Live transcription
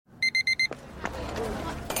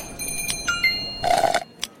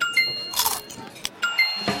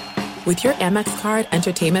With your Amex card,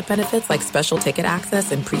 entertainment benefits like special ticket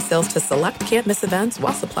access and pre-sales to select can't-miss events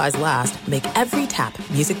while supplies last make every tap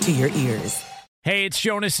music to your ears. Hey, it's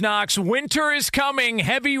Jonas Knox. Winter is coming.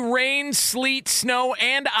 Heavy rain, sleet, snow,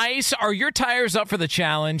 and ice. Are your tires up for the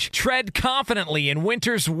challenge? Tread confidently in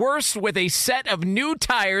winter's worst with a set of new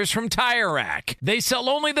tires from Tire Rack. They sell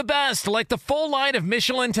only the best, like the full line of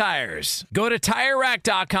Michelin tires. Go to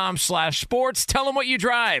TireRack.com/sports. Tell them what you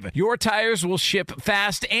drive. Your tires will ship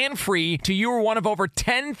fast and free to you or one of over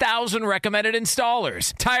 10,000 recommended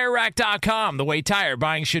installers. TireRack.com, the way tire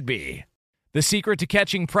buying should be. The secret to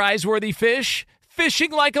catching prize-worthy fish?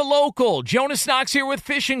 Fishing like a local. Jonas Knox here with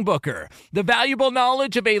Fishing Booker. The valuable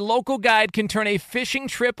knowledge of a local guide can turn a fishing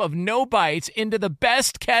trip of no bites into the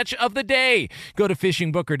best catch of the day. Go to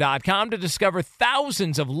fishingbooker.com to discover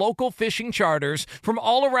thousands of local fishing charters from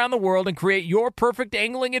all around the world and create your perfect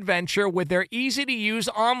angling adventure with their easy-to-use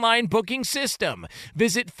online booking system.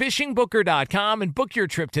 Visit fishingbooker.com and book your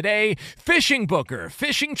trip today. Fishing Booker.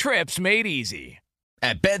 Fishing trips made easy.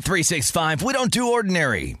 At Bet365, we don't do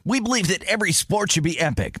ordinary. We believe that every sport should be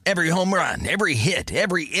epic. Every home run, every hit,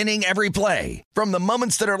 every inning, every play. From the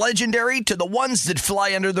moments that are legendary to the ones that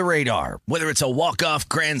fly under the radar. Whether it's a walk-off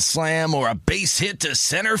grand slam or a base hit to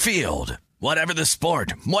center field. Whatever the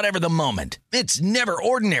sport, whatever the moment. It's never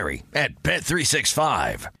ordinary at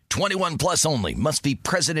Bet365. 21 plus only. Must be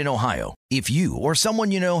present in Ohio. If you or someone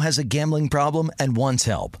you know has a gambling problem and wants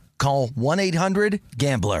help, call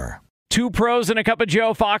 1-800-GAMBLER. Two pros and a cup of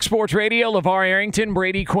Joe, Fox Sports Radio. LeVar Arrington,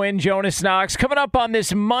 Brady Quinn, Jonas Knox. Coming up on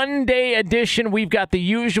this Monday edition, we've got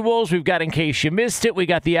the usuals. We've got In Case You Missed It. We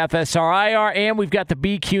got the FSRIR, and we've got the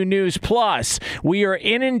BQ News. Plus, we are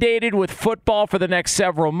inundated with football for the next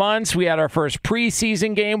several months. We had our first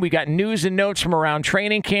preseason game. We got news and notes from around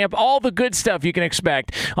training camp. All the good stuff you can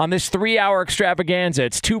expect on this 3-hour extravaganza.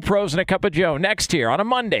 It's Two Pros and a Cup of Joe next here on a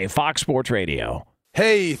Monday, Fox Sports Radio.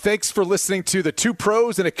 Hey, thanks for listening to the Two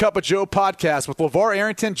Pros and a Cup of Joe podcast with LeVar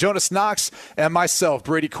Arrington, Jonas Knox, and myself,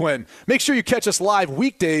 Brady Quinn. Make sure you catch us live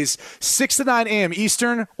weekdays, 6 to 9 a.m.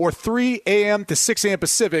 Eastern or 3 a.m. to 6 a.m.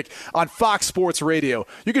 Pacific on Fox Sports Radio.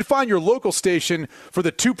 You can find your local station for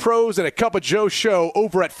the Two Pros and a Cup of Joe show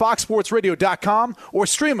over at foxsportsradio.com or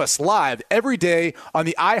stream us live every day on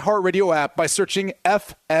the iHeartRadio app by searching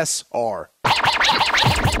FSR.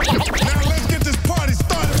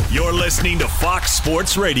 You're listening to Fox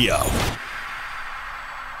Sports Radio.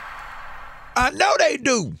 I know they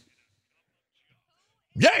do.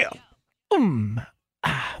 Yeah.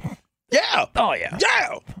 Yeah. Oh, yeah.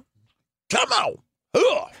 Yeah. Come on.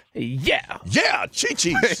 Yeah. Yeah. Chi-Chi's.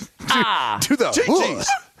 Do the Chi-Chi's.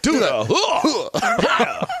 Do the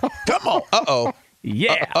yeah. Come on. Uh-oh.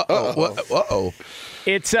 Yeah. Uh-oh. Uh-oh.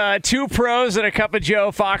 It's Two Pros and a Cup of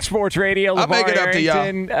Joe, Fox Sports Radio. I'll make it up to y'all.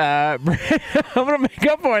 I'm going to make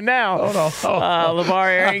up for it now. Oh, no. LeVar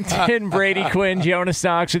Arrington, Brady Quinn, Jonas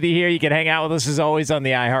Knox with you here. You can hang out with us as always on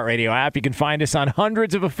the iHeartRadio app. You can find us on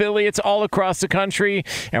hundreds of affiliates all across the country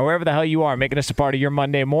and wherever the hell you are, making us a part of your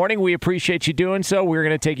Monday morning. We appreciate you doing so. We're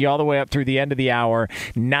going to take you all the way up through the end of the hour,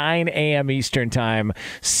 9 a.m. Eastern Time,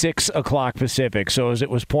 6 o'clock Pacific. So as it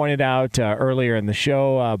was pointed out earlier in the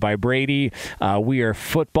show by Brady, we are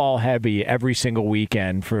football heavy every single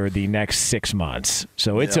weekend for the next 6 months.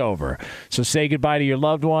 So it's over. So say goodbye to your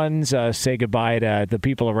loved ones. Say goodbye to the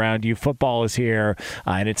people around you. Football is here,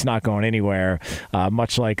 and it's not going anywhere,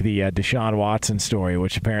 much like the Deshaun Watson story,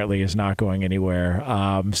 which apparently is not going anywhere.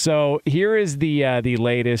 So here is the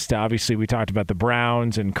latest. Obviously, we talked about the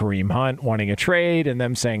Browns and Kareem Hunt wanting a trade and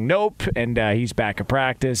them saying nope, and he's back at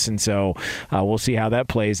practice. And so we'll see how that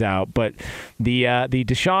plays out. But the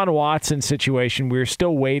Deshaun Watson situation, we're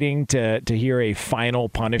still waiting to hear a final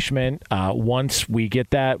punishment. Once we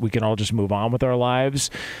get that, we can all just move on with our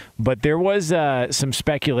lives. But there was some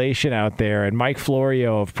speculation out there, and Mike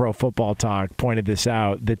Florio of Pro Football Talk pointed this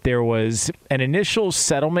out, that there was an initial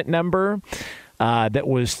settlement number that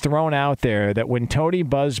was thrown out there that when Tony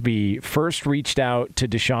Busby first reached out to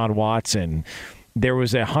Deshaun Watson, there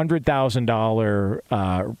was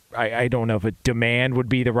 $100,000, I don't know if a demand would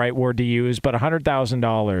be the right word to use, but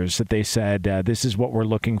 $100,000 that they said, this is what we're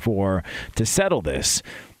looking for to settle this.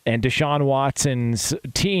 And Deshaun Watson's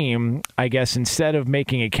team, I guess, instead of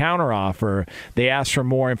making a counteroffer, they asked for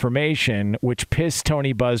more information, which pissed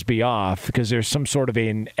Tony Busby off because there's some sort of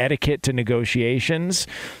an etiquette to negotiations.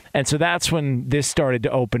 And so that's when this started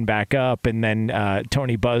to open back up. And then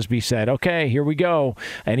Tony Busby said, okay, here we go.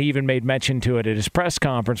 And he even made mention to it at his press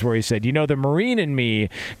conference where he said, you know, the Marine in me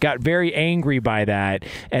got very angry by that.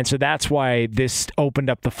 And so that's why this opened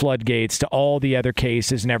up the floodgates to all the other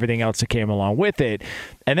cases and everything else that came along with it.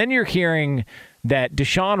 And then you're hearing that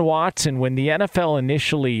Deshaun Watson, when the NFL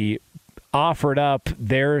initially offered up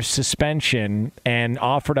their suspension and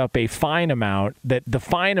offered up a fine amount that the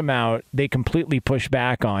fine amount they completely pushed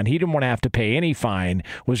back on. He didn't want to have to pay any fine,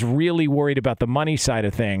 was really worried about the money side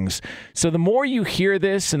of things. So the more you hear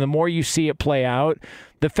this and the more you see it play out,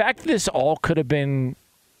 the fact that this all could have been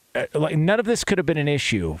none of this could have been an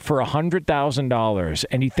issue for $100,000,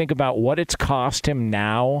 and you think about what it's cost him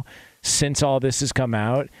now since all this has come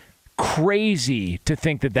out, crazy to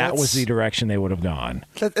think that was the direction they would have gone.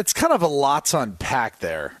 It's kind of a lot to unpack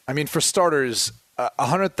there. I mean, for starters,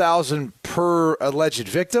 $100,000 per alleged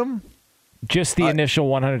victim. Just the initial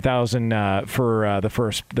 $100,000 for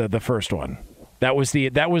the first one. That was the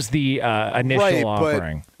initial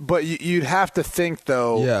offering. But you'd have to think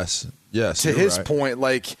though. Yes. To his point,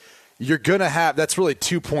 like you're gonna have that's really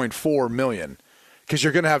 $2.4 million because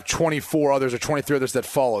you're gonna have 24 others or 23 others that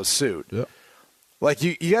follow suit. Yep. Like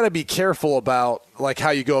you got to be careful about like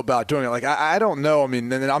how you go about doing it. Like I don't know. I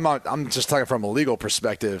mean, and I'm just talking from a legal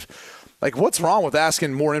perspective. Like what's wrong with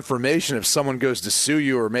asking more information if someone goes to sue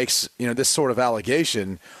you or makes this sort of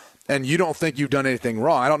allegation, and you don't think you've done anything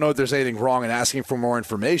wrong? I don't know if there's anything wrong in asking for more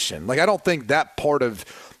information. Like I don't think that part of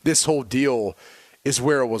this whole deal is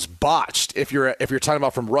where it was botched. If you're talking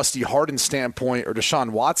about from Rusty Hardin's standpoint or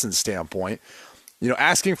Deshaun Watson's standpoint.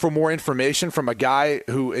 Asking for more information from a guy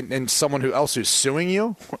who and someone else who's suing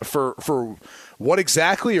you for what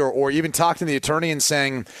exactly, or even talking to the attorney and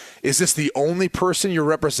saying, is this the only person you're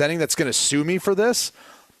representing that's going to sue me for this?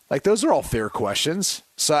 Like, those are all fair questions.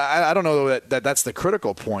 So I don't know that's the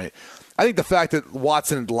critical point. I think the fact that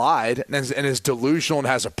Watson lied and is delusional and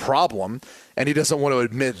has a problem and he doesn't want to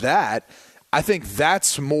admit that, I think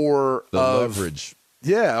that's more the of leverage.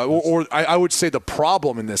 Yeah, or I would say the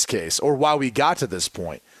problem in this case, or why we got to this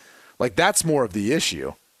point. Like, that's more of the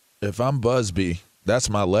issue. If I'm Busby, that's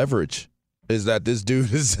my leverage, is that this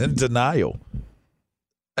dude is in denial.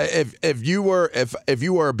 If you were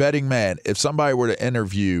a betting man, if somebody were to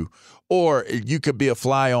interview, or you could be a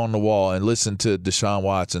fly on the wall and listen to Deshaun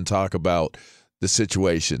Watson talk about the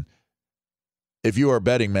situation, if you are a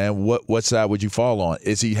betting man, what side would you fall on?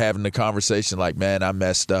 Is he having the conversation like, man, I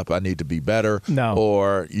messed up, I need to be better? No.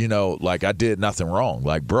 Or, like I did nothing wrong.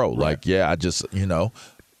 Like, bro, right. Like, yeah, I just,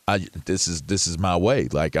 this is my way.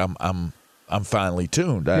 Like I'm finally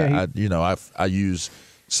tuned. I use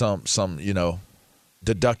some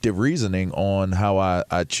deductive reasoning on how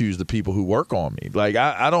I choose the people who work on me. Like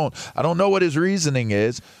I don't know what his reasoning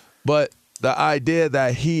is, but the idea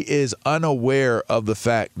that he is unaware of the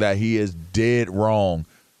fact that he is dead wrong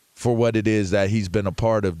for what it is that he's been a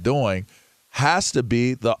part of doing has to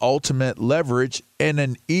be the ultimate leverage and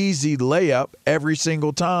an easy layup every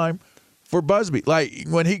single time for Busby. Like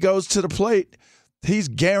when he goes to the plate, he's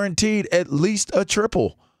guaranteed at least a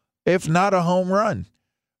triple, if not a home run.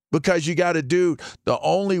 Because you got to do the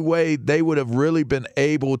only way they would have really been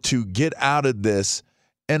able to get out of this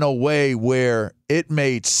in a way where it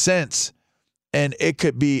made sense and it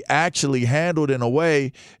could be actually handled in a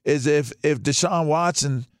way is if Deshaun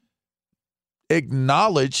Watson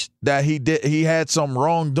acknowledged that he had some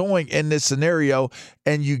wrongdoing in this scenario,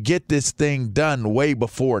 and you get this thing done way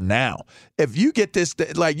before now. If you get this,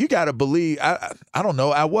 like, you got to believe, I don't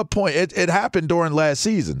know at what point it happened during last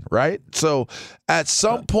season, right? So at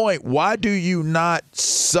some point, why do you not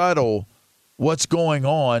settle what's going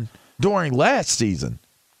on during last season?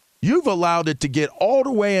 You've allowed it to get all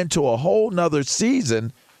the way into a whole nother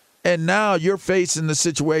season, and now you're facing the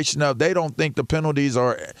situation of they don't think the penalties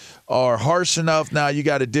are harsh enough. Now you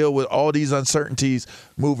got to deal with all these uncertainties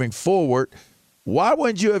moving forward. Why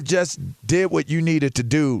wouldn't you have just did what you needed to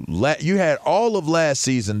do? You had all of last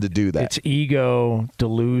season to do that. It's ego,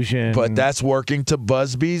 delusion. But that's working to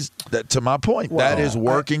Busby's, to my point. Well, that is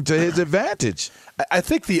working to his advantage. I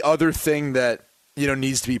think the other thing that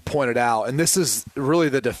needs to be pointed out, and this is really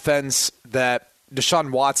the defense that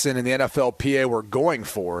Deshaun Watson and the NFLPA were going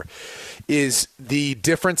for, is the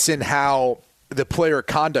difference in how the player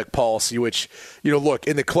conduct policy, which, look,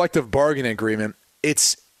 in the collective bargaining agreement,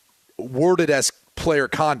 it's worded as player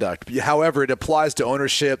conduct. However, it applies to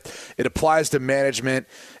ownership, it applies to management,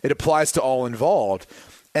 it applies to all involved.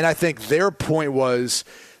 And I think their point was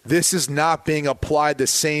this is not being applied the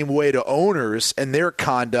same way to owners and their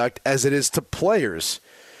conduct as it is to players.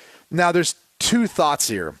 Now, there's two thoughts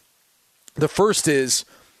here. The first is,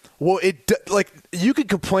 well, you can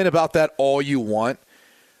complain about that all you want,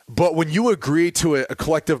 but when you agree to a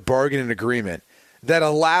collective bargaining agreement that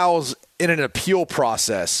allows in an appeal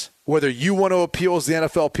process, whether you want to appeal as the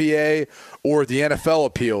NFLPA or the NFL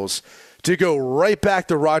appeals, to go right back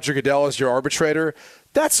to Roger Goodell as your arbitrator,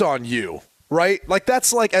 that's on you. right? Like,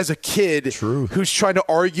 that's like as a kid who's trying to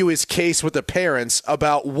argue his case with the parents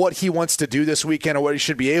about what he wants to do this weekend or what he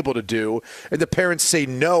should be able to do, and the parents say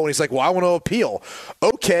no, and he's like, well, I want to appeal.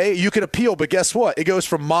 Okay, you can appeal, but guess what? It goes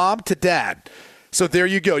from mom to dad. So there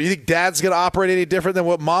you go. You think dad's going to operate any different than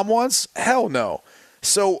what mom wants? Hell no.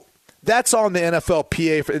 So that's on the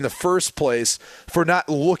NFLPA in the first place for not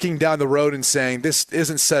looking down the road and saying this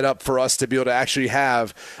isn't set up for us to be able to actually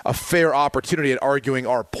have a fair opportunity at arguing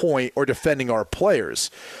our point or defending our players.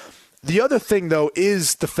 The other thing, though,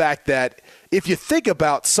 is the fact that if you think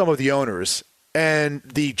about some of the owners and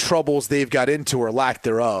the troubles they've got into or lack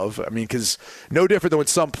thereof, I mean, because no different than with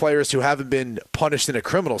some players who haven't been punished in a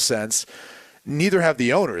criminal sense, neither have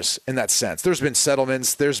the owners in that sense. There's been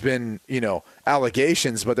settlements, there's been,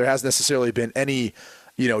 allegations, but there hasn't necessarily been any,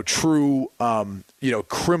 true,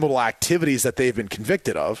 criminal activities that they've been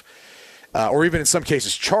convicted of, or even in some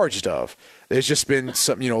cases charged of. There's just been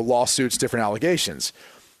some, lawsuits, different allegations.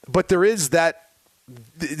 But there is the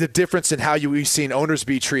difference in how we've seen owners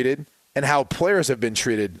be treated and how players have been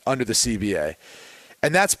treated under the CBA.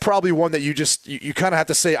 And that's probably one that you kind of have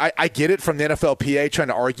to say, I get it from the NFLPA trying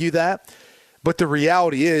to argue that. But the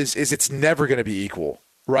reality is it's never going to be equal,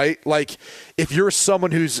 right? Like, if you're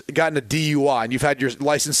someone who's gotten a DUI and you've had your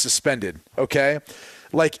license suspended, okay?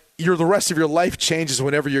 Like, the rest of your life changes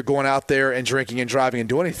whenever you're going out there and drinking and driving and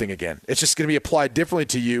doing anything again. It's just going to be applied differently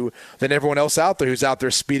to you than everyone else out there who's out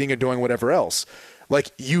there speeding and doing whatever else.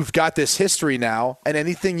 Like, you've got this history now, and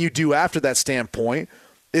anything you do after that standpoint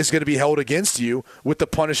is going to be held against you with the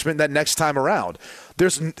punishment that next time around.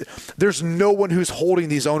 There's no one who's holding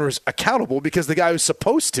these owners accountable because the guy who's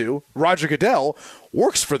supposed to, Roger Goodell,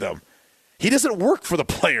 works for them. He doesn't work for the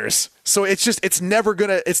players. So it's never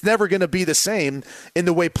gonna be the same in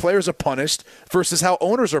the way players are punished versus how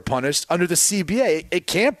owners are punished under the CBA. It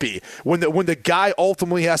can't be when the guy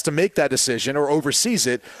ultimately has to make that decision or oversees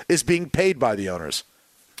it is being paid by the owners.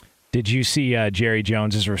 Did you see Jerry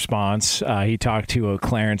Jones's response? He talked to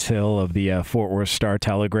Clarence Hill of the Fort Worth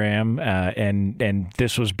Star-Telegram, and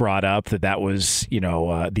this was brought up that was, the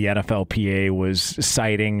NFLPA was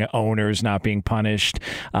citing owners not being punished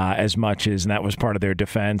as much as, and that was part of their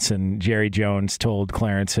defense. And Jerry Jones told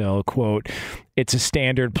Clarence Hill, quote, "It's a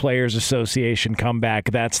standard players association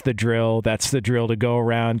comeback. That's the drill. That's the drill to go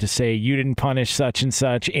around to say you didn't punish such and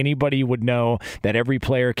such. Anybody would know that every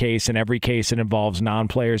player case and every case that involves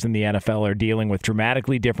non-players in the NFL are dealing with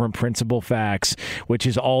dramatically different principal facts, which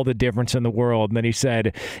is all the difference in the world." And then he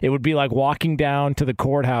said, it would be like walking down to the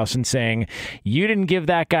courthouse and saying, you didn't give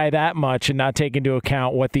that guy that much and not take into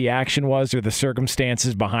account what the action was or the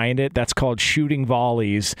circumstances behind it. That's called shooting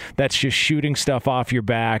volleys. That's just shooting stuff off your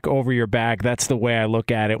back, over your back. That's the way I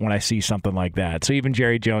look at it when I see something like that. So even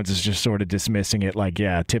Jerry Jones is just sort of dismissing it like,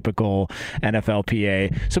 yeah, typical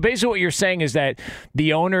NFLPA. So basically what you're saying is that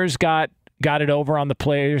the owners got it over on the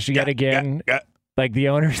players yet again. Like the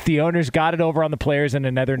owners got it over on the players in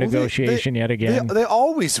another negotiation yet again. They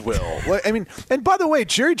always will. I mean, and by the way,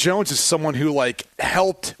 Jerry Jones is someone who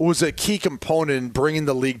was a key component in bringing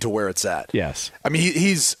the league to where it's at. Yes. I mean,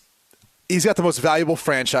 he's got the most valuable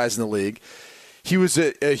franchise in the league. He was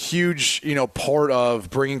a huge, part of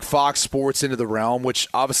bringing Fox Sports into the realm, which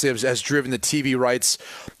obviously has driven the TV rights,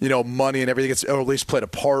 money and everything. Or at least played a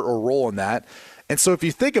part or role in that. And so if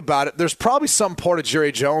you think about it, there's probably some part of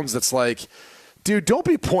Jerry Jones that's like, dude, don't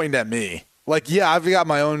be pointing at me. Like, yeah, I've got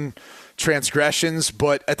my own transgressions,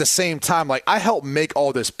 but at the same time, like, I help make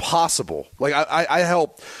all this possible. Like, I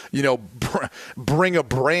help, bring a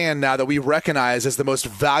brand now that we recognize as the most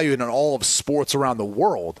valued in all of sports around the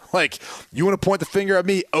world. Like, you want to point the finger at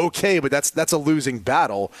me? Okay, but that's a losing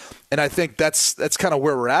battle. And I think that's kind of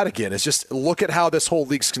where we're at again. It's just look at how this whole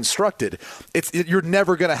league's constructed. You're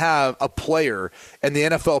never going to have a player in the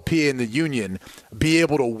NFLPA and the union be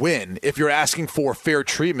able to win if you're asking for fair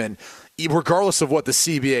treatment, regardless of what the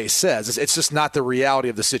CBA says. It's just not the reality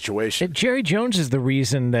of the situation. Jerry Jones is the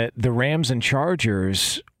reason that the Rams and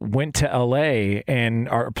Chargers went to L.A. and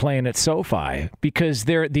are playing at SoFi, because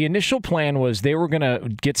the initial plan was they were going to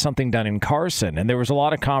get something done in Carson, and there was a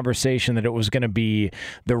lot of conversation that it was going to be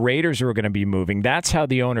the Raiders who were going to be moving. That's how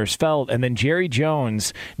the owners felt. And then Jerry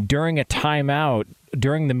Jones, during a timeout,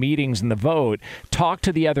 during the meetings and the vote, talked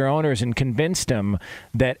to the other owners and convinced them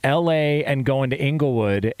that L.A. and going to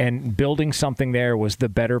Inglewood and building something there was the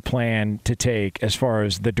better plan to take as far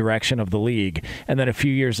as the direction of the league. And then a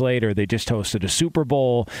few years later, they just hosted a Super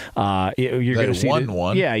Bowl. You're going to see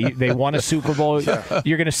one. Yeah, they won a Super Bowl.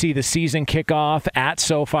 You're going to see the season kickoff at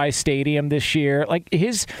SoFi Stadium this year. Like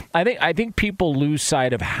I think people lose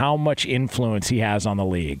sight of how much influence he has on the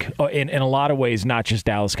league in a lot of ways, not just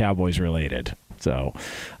Dallas Cowboys related. So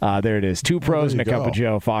there it is. Two pros and a cup of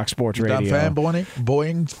Joe, Fox Sports Radio. Fanboying?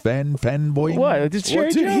 What? It's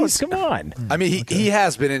Jerry Jones. Come on. I mean, he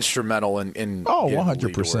has been instrumental in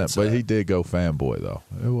 100%. But he did go fanboy, though.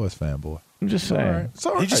 It was fanboy. I'm just saying.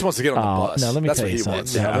 All right. He just wants to get on the bus. No, let me That's tell what you he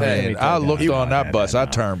something. wants. I looked on that bus. I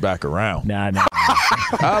turned back around. Nah.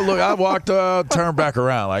 I walked, turned back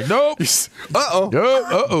around. Like, nope.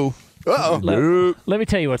 Uh-oh. Let me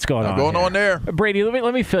tell you what's going on. Going here. on there, Brady.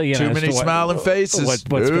 Let me fill you in. Too many smiling faces.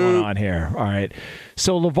 What's going on here? All right.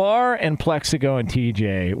 So LeVar and Plexico and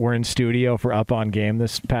TJ were in studio for Up On Game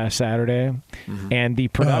this past Saturday, and the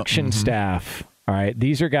production staff. All right,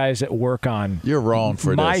 these are guys that work on You're wrong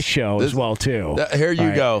for my this. show as well too. Here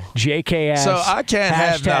you go. JKS. So I can't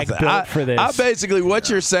have nothing. Built for this. I basically what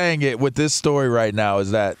you're saying with this story right now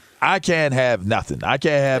is that I can't have nothing. I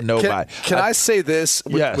can't have nobody. Can I say this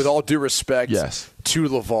with all due respect Yes. to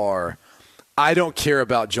LeVar? I don't care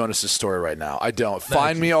about Jonas's story right now. I don't.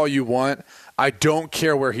 Find me all you want. I don't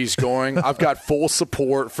care where he's going. I've got full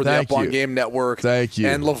support for the Up On Game Network and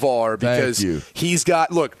LeVar because he's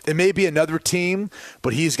got – look, it may be another team,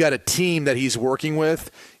 but he's got a team that he's working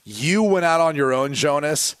with. You went out on your own,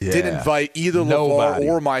 Jonas. Yeah. Didn't invite either LeVar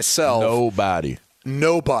or myself. Nobody.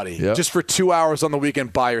 Yep. Just for 2 hours on the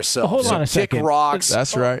weekend by yourself. Hold on a second. Kick rocks.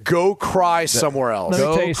 That's right. Go cry somewhere else.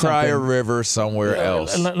 Go cry a river somewhere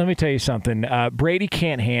else. Let me tell you something. Brady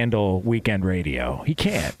can't handle weekend radio. He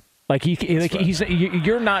can't.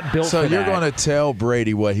 You're not built for that. So you're going to tell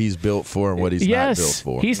Brady what he's built for and what he's not built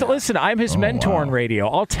for. Listen, I'm his mentor in radio.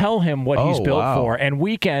 I'll tell him what he's built for. And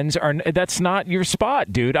weekends that's not your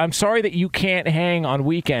spot, dude. I'm sorry that you can't hang on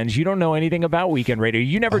weekends. You don't know anything about weekend radio.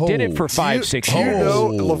 You never did it for 5-6 years. Do you know,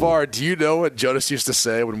 LeVar, do you know what Jonas used to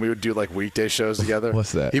say when we would do like weekday shows together?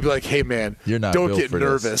 What's that? He'd be like, "Hey man, you're not don't built get for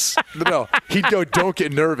nervous." No, he'd go, "Don't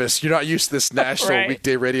get nervous. You're not used to this national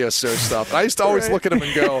weekday radio show stuff." And I used to always look at him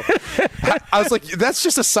and go, I was like, that's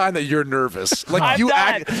just a sign that you're nervous. Like you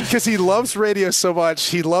act because he loves radio so much.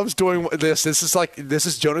 He loves doing this. This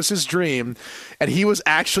is Jonas's dream, and he was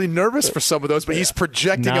actually nervous for some of those, but he's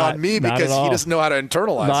projecting on me because he doesn't know how to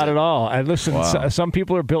internalize it. Not at all. And listen, some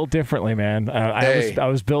people are built differently, man. I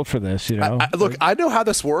was built for this. You know. Look, I know how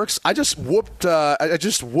this works. I just whooped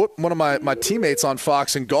one of my teammates on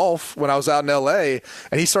Fox in golf when I was out in L.A.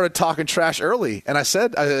 and he started talking trash early, and I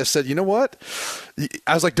said, you know what?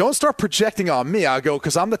 I was like, don't start projecting on me. I go,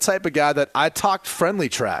 because I'm the type of guy that I talk friendly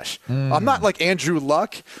trash. I'm not like Andrew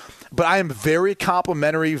Luck, but I am very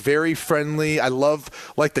complimentary, very friendly. I love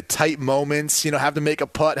like the tight moments, have to make a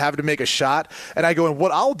putt, have to make a shot. And I go, and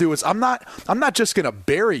what I'll do is I'm not just going to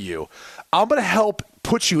bury you. I'm going to help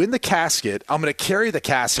put you in the casket. I'm going to carry the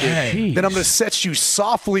casket. Then I'm going to set you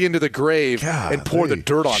softly into the grave and pour the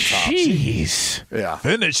dirt on top. Jeez. Yeah.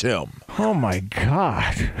 Finish him. Oh, my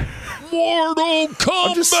God. Mortal Kombat.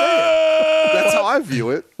 I'm just saying. That's how I view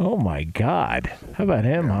it. Oh, my God. How about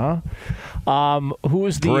him, huh? Who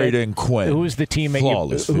was the Braden Quinn? Who was the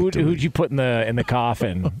teammate? Who'd you put in the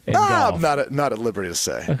coffin? In golf? I'm not at liberty to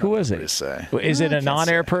say. Who was it? Is it an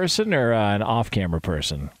on-air person or an off-camera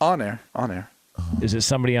person? On air. Is it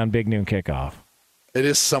somebody on Big Noon Kickoff? It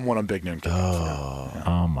is someone on Big Noon Kickoff.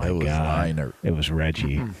 Oh my God! It was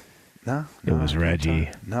Reggie. No, it was Reggie.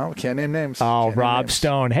 No, can't name names. Oh, Rob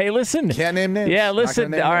Stone. Hey, listen. Can't name names. Yeah,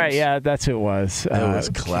 listen. All right, yeah, that's who it was. It was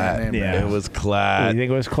Klatt. Yeah, it was Klatt. You think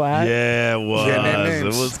it was Klatt? Yeah, it was. Can't name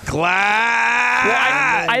names. It was Klatt. Well,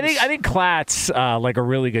 I think Klatt's like a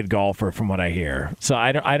really good golfer, from what I hear. So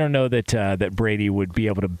I don't know that Brady would be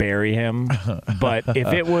able to bury him. But if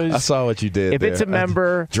it was, I saw what you did. If it's a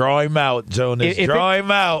member, draw him out, Jonas. Draw him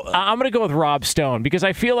out. I'm going to go with Rob Stone because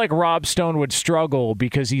I feel like Rob Stone would struggle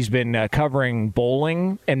because he's been covering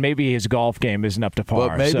bowling and maybe his golf game isn't up to par.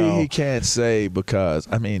 But maybe he can't say because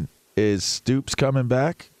is Stoops coming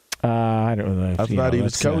back? I don't know. I thought he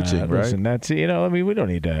was coaching, right? Listen, that's we don't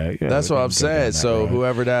need to. That's what I'm saying. So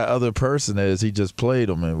whoever that other person is, he just played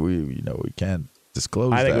him, and we can't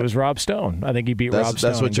disclose. I think that. it was Rob Stone. I think he beat Rob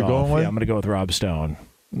Stone. That's what you're golf. going with. Yeah, I'm going to go with Rob Stone.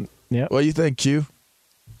 Yeah. What do you think, Q?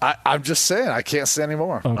 I'm just saying I can't say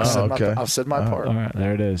anymore. Okay. I've said my part. All right,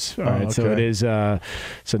 there it is. All right, so it is.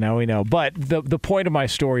 So now we know. But the point of my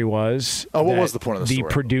story was. Oh, what was the point of the story?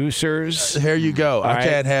 The producers. Here you go. I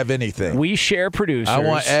can't have anything. We share producers. I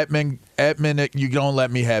want Edmund. You don't let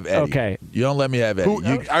me have Eddie. Okay. You don't let me have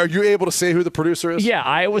Eddie. Are you able to say who the producer is? Yeah,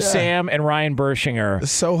 Iowa Sam and Ryan Bershinger.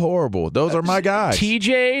 It's so horrible. Those are my guys.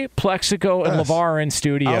 TJ, Plexico, and LeVar are in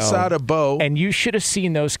studio. Outside of Bo. And you should have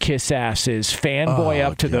seen those kiss asses fanboy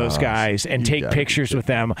up to those guys and take pictures with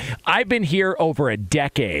them. I've been here over a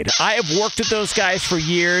decade. I have worked with those guys for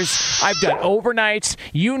years. I've done overnights.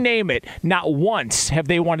 You name it. Not once have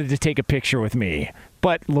they wanted to take a picture with me.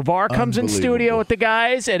 But LeVar comes in studio with the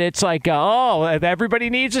guys, and it's like, oh, everybody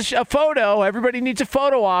needs a photo. Everybody needs a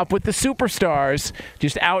photo op with the superstars.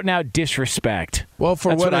 Just out-and-out disrespect. Well,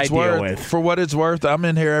 for That's what it's worth, I'm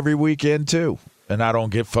in here every weekend too, and I don't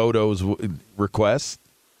get photos requests.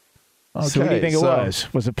 Okay, so what do you think it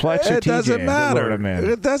was? Was it Plex or TJ? It doesn't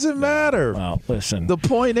matter. It doesn't matter. Well, listen. The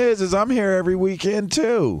point is I'm here every weekend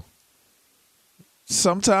too.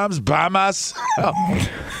 Sometimes by myself.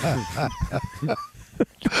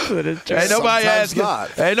 Ain't nobody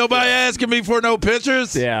asking me for no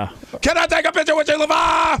pictures. Yeah. Can I take a picture with you,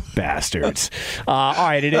 LeVar? Bastards. All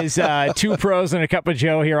right, it is Two Pros and a Cup of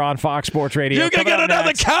Joe here on Fox Sports Radio. You can get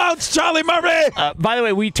another couch, Charlie Murray. By the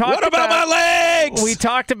way, we talked What about my legs? We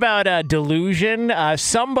talked about delusion.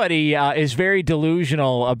 Somebody is very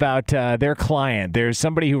delusional about their client. There's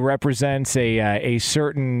somebody who represents a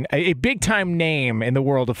certain big-time name in the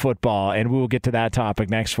world of football, and we will get to that topic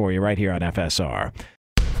next for you right here on FSR.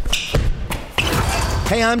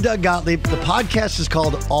 Hey, I'm Doug Gottlieb. The podcast is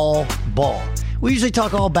called All Ball. We usually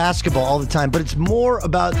talk all basketball all the time, but it's more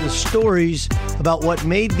about the stories about what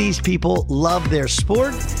made these people love their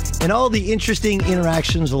sport and all the interesting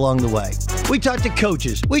interactions along the way. We talk to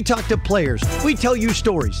coaches. We talk to players. We tell you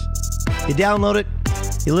stories. You download it.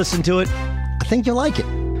 You listen to it. I think you'll like it.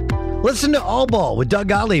 Listen to All Ball with Doug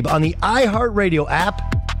Gottlieb on the iHeartRadio app,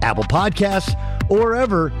 Apple Podcasts, or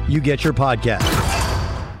wherever you get your podcasts.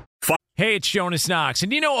 Hey, it's Jonas Knox,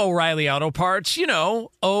 and you know O'Reilly Auto Parts. You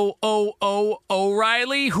know,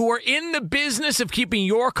 O'Reilly, who are in the business of keeping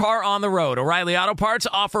your car on the road. O'Reilly Auto Parts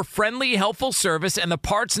offer friendly, helpful service and the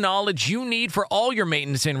parts knowledge you need for all your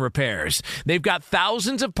maintenance and repairs. They've got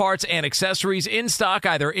thousands of parts and accessories in stock,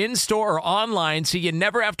 either in-store or online, so you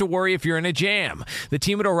never have to worry if you're in a jam. The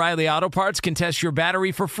team at O'Reilly Auto Parts can test your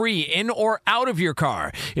battery for free in or out of your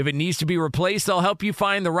car. If it needs to be replaced, they'll help you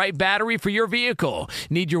find the right battery for your vehicle.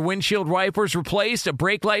 Need your windshield wipers replaced, a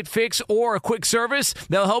brake light fix, or a quick service?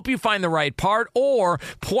 They'll help you find the right part or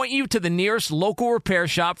point you to the nearest local repair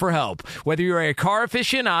shop for help. Whether you're a car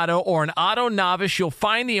aficionado or an auto novice, you'll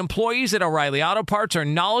find the employees at O'Reilly Auto Parts are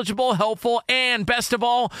knowledgeable, helpful, and best of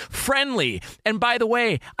all, friendly. And by the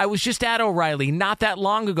way, I was just at O'Reilly not that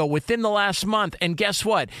long ago, within the last month, and guess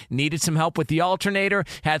what? Needed some help with the alternator,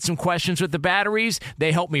 had some questions with the batteries.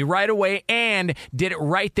 They helped me right away and did it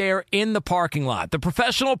right there in the parking lot. The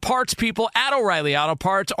professional parts people at O'Reilly Auto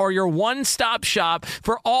Parts are your one-stop shop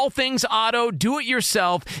for all things auto,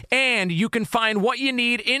 do-it-yourself, and you can find what you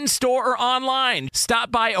need in-store or online.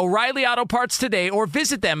 Stop by O'Reilly Auto Parts today or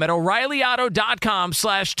visit them at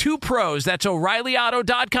O'ReillyAuto.com/2pros. That's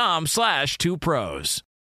O'ReillyAuto.com/2pros.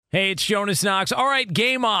 Hey, it's Jonas Knox. All right,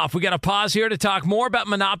 game off. We got to pause here to talk more about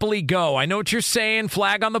Monopoly Go. I know what you're saying,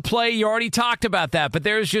 flag on the play. You already talked about that, but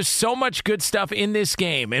there's just so much good stuff in this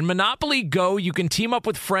game. In Monopoly Go, you can team up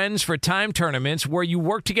with friends for time tournaments where you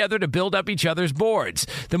work together to build up each other's boards.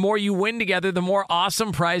 The more you win together, the more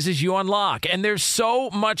awesome prizes you unlock, and there's so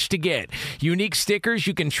much to get. Unique stickers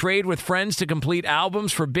you can trade with friends to complete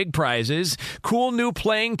albums for big prizes, cool new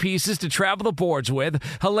playing pieces to travel the boards with,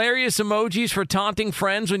 hilarious emojis for taunting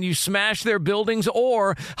friends when you smash their buildings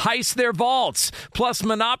or heist their vaults. Plus,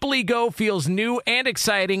 Monopoly Go feels new and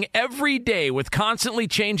exciting every day with constantly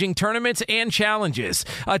changing tournaments and challenges.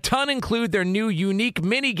 A ton include their new unique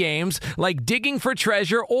mini games like digging for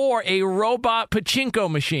treasure or a robot pachinko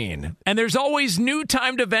machine. And there's always new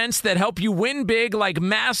timed events that help you win big, like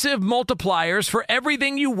massive multipliers for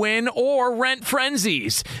everything you win or rent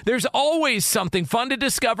frenzies. There's always something fun to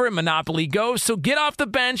discover in Monopoly Go, so get off the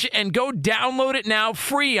bench and go download it now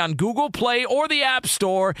free on Google Play or the App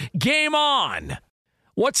Store. Game on!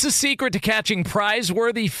 What's the secret to catching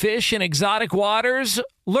prize-worthy fish in exotic waters?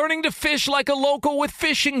 Learning to fish like a local with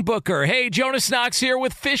Fishing Booker. Hey, Jonas Knox here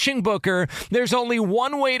with Fishing Booker. There's only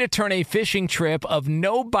one way to turn a fishing trip of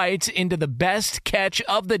no bites into the best catch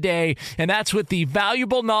of the day, and that's with the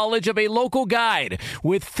valuable knowledge of a local guide.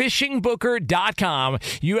 With FishingBooker.com,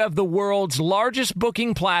 you have the world's largest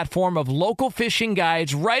booking platform of local fishing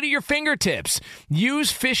guides right at your fingertips.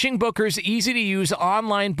 Use Fishing Booker's easy-to-use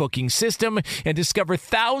online booking system and discover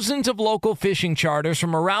thousands of local fishing charters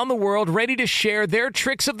from around the world ready to share their trips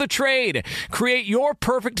tricks of the trade. Create your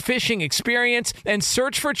perfect fishing experience and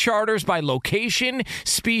search for charters by location,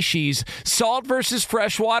 species, salt versus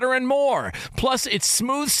freshwater, and more. Plus, it's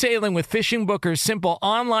smooth sailing with Fishing Booker's simple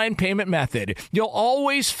online payment method. You'll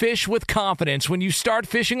always fish with confidence when you start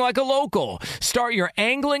fishing like a local. Start your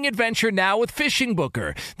angling adventure now with Fishing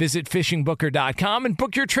Booker. Visit fishingbooker.com and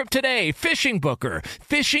book your trip today. Fishing Booker.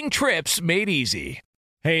 Fishing trips made easy.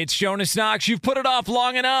 Hey, it's Jonas Knox. You've put it off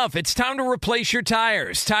long enough. It's time to replace your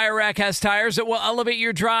tires. Tire Rack has tires that will elevate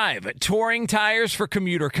your drive. Touring tires for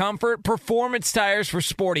commuter comfort, performance tires for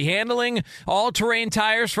sporty handling, all-terrain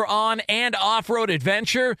tires for on- and off-road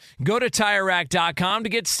adventure. Go to TireRack.com to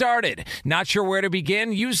get started. Not sure where to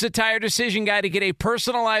begin? Use the Tire Decision Guide to get a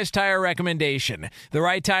personalized tire recommendation. The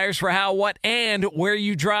right tires for how, what, and where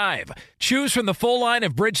you drive. Choose from the full line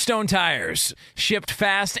of Bridgestone tires. Shipped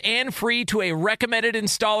fast and free to a recommended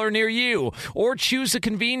installer near you, or choose the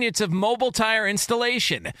convenience of mobile tire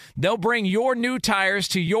installation. They'll bring your new tires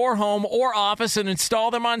to your home or office and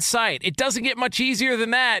install them on site. It doesn't get much easier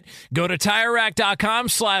than that. Go to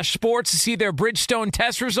TireRack.com/sports to see their Bridgestone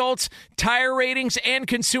test results, tire ratings, and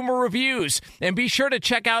consumer reviews. And be sure to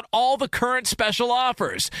check out all the current special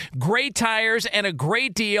offers. Great tires and a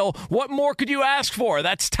great deal. What more could you ask for?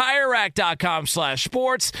 That's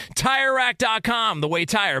TireRack.com/sports. TireRack.com, the way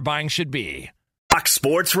tire buying should be. Fox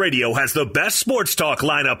Sports Radio has the best sports talk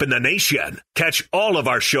lineup in the nation. Catch all of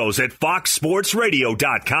our shows at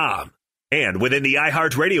foxsportsradio.com. And within the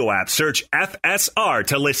iHeartRadio app, search FSR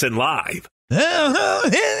to listen live.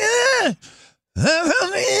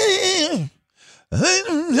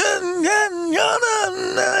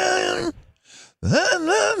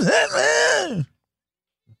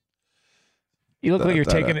 You look like you're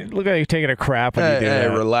taking it. Look like you're taking a crap when you do that.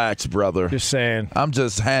 Hey, relax, brother. Just saying. I'm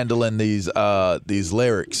just handling these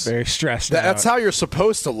lyrics. Very stressed out. That's how you're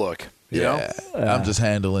supposed to look. You know? I'm just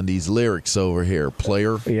handling these lyrics over here,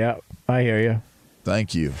 player. Yeah, I hear you.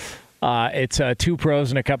 Thank you. It's Two Pros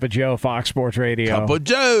and a Cup of Joe, Fox Sports Radio. Cup of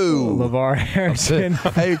Joe. LeVar Arrington.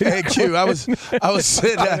 Hey, Q. I was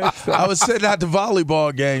sitting at the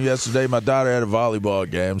volleyball game yesterday. My daughter had a volleyball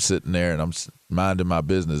game. I'm sitting there and I'm minding my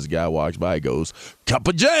business. The guy walks by, he goes, "Cup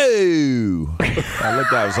of Joe." I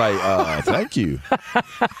looked at, I was like, thank you.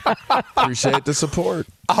 Appreciate the support.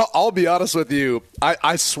 I'll be honest with you.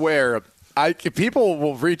 I swear, people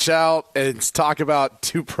will reach out and talk about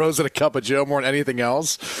Two Pros and a Cup of Joe more than anything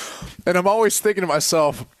else. And I'm always thinking to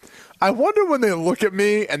myself, I wonder when they look at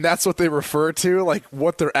me and that's what they refer to, like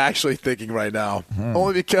what they're actually thinking right now.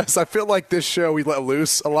 Only because I feel like this show we let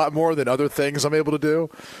loose a lot more than other things I'm able to do.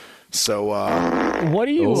 So, what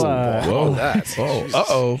do you?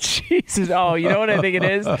 Uh-oh. Jesus! Oh, you know what I think it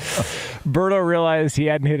is? Berto realized he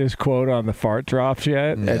hadn't hit his quote on the fart drops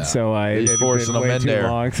yet, and so he's forcing them in there.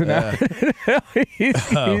 Long, so now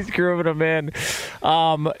he's grooving them in.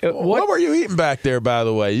 What were you eating back there, by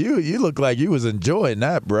the way? You look like you was enjoying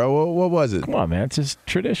that, bro. What was it? Come on, man! It's just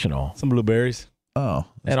traditional. Some blueberries. Oh,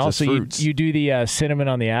 and also you do the cinnamon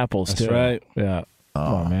on the apples That's too. right. Yeah.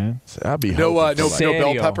 Oh man! I'd be no bell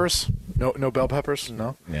Sadio. peppers. No bell peppers.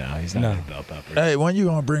 No. Yeah, he's not eating bell peppers. Hey, when you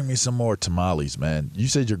gonna bring me some more tamales, man? You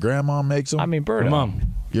said your grandma makes them. I mean, Berto. Your mom.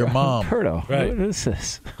 Your mom. Berto. Right. What is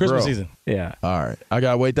this? Christmas Bro. season. Yeah. All right, I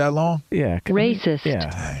gotta wait that long. Yeah. Racist. Yeah.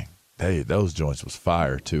 Dang, hey, those joints was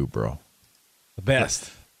fire too, bro. The best.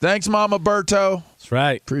 Thanks, Mama Berto. That's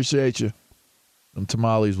right. Appreciate you. Them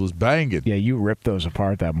tamales was banging. Yeah, you ripped those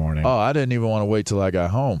apart that morning. Oh, I didn't even want to wait till I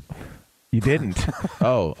got home. You didn't.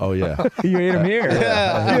 Oh yeah. You ate them here.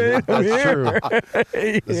 That's true.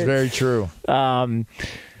 That's very true.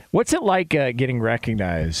 What's it like getting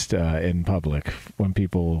recognized in public when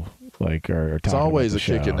people are talking? It's always about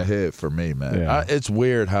the a kick show? in the head for me, man. Yeah. It's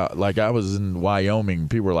weird how, like, I was in Wyoming.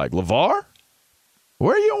 People were like, "LeVar?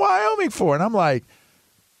 Where are you in Wyoming for?" And I'm like,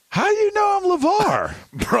 "How do you know I'm LeVar?"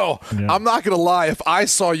 Bro, Yeah. I'm not going to lie. If I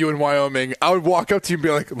saw you in Wyoming, I would walk up to you and be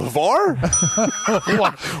like, LeVar?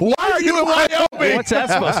 Why are you in Wyoming? What's that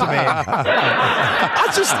supposed to mean?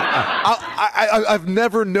 I've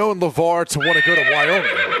never known LeVar to want to go to Wyoming.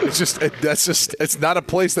 It's not a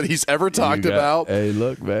place that he's ever talked about. Hey,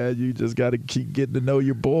 look, man, you just got to keep getting to know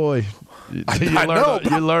your boy. You know,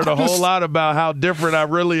 learn a whole lot about how different I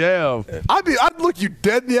really am. I'd look you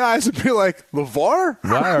dead in the eyes and be like, LeVar?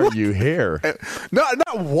 Why are you here? Not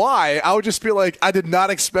why. I would just be like, I did not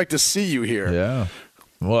expect to see you here. Yeah.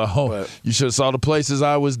 Well, you should have saw the places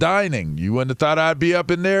I was dining. You wouldn't have thought I'd be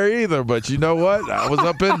up in there either, but you know what? I was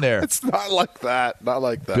up in there. It's not like that. Not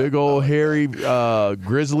like that. Big old hairy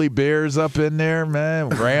grizzly bears up in there, man.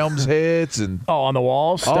 Ram's heads and Oh, on the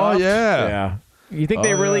walls? Oh, yeah. Yeah. You think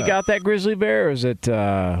they really got that grizzly bear, or is it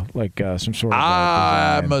some sort of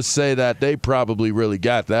I design? must say that they probably really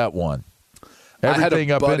got that one. Everything I had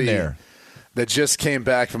a up in buddy there. that just came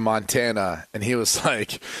back from Montana, and he was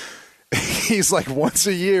like, once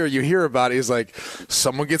a year you hear about it. He's like,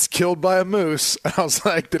 someone gets killed by a moose. And I was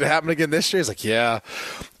like, did it happen again this year? He's like, yeah.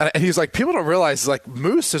 And he's like, people don't realize, like,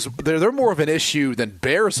 moose they're more of an issue than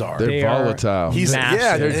bears are. They're volatile.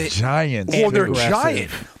 They're giants. Well, they're aggressive.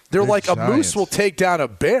 giant. They're like giants. a moose will take down a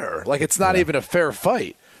bear. Like, it's not even a fair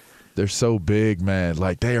fight. They're so big, man.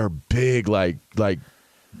 Like, they are big, like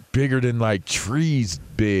bigger than like trees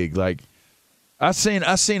big. Like, I've seen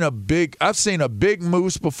a big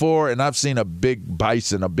moose before, and I've seen a big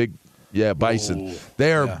bison, bison. Ooh.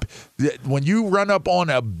 They are when you run up on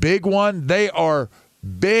a big one, they are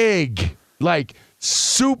big, like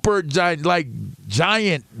super giant, like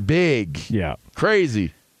giant big. Yeah.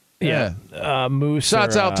 Crazy. Yeah. Moose.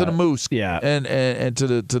 Shouts out to the moose. Yeah. And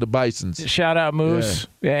to the bisons. Shout out moose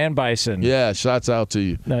and bison. Yeah, shouts out to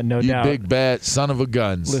you. No you doubt. big bad son of a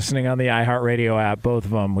guns. Listening on the iHeartRadio app, both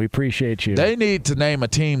of them. We appreciate you. They need to name a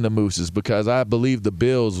team the Mooses, because I believe the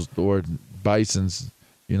Bills or Bisons,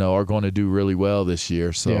 are going to do really well this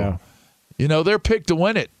year. So, they're picked to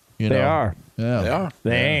win it. They are. Yeah. They are.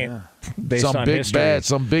 They ain't. Based on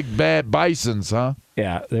Some big bad Bisons, huh?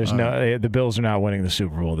 Yeah, there's the Bills are not winning the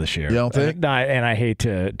Super Bowl this year. You don't think? And I hate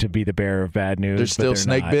to be the bearer of bad news. They're still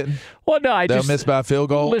snake bitten? Well, no, They'll miss by a field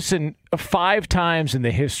goal? Listen, 5 times in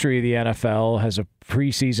the history of the NFL has a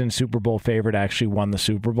preseason Super Bowl favorite actually won the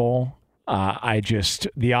Super Bowl.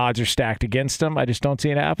 The odds are stacked against them. I just don't see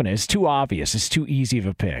it happening. It's too obvious. It's too easy of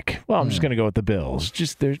a pick. Well, I'm just going to go with the Bills.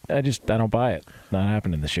 I don't buy it. Not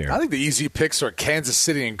happening this year. I think the easy picks are Kansas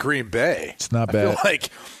City and Green Bay. It's not I bad. feel like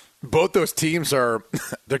both those teams they're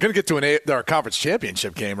going to get to their conference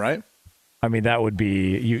championship game, right? I mean, that would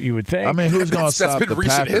be you would think. I mean, who's going to stop been the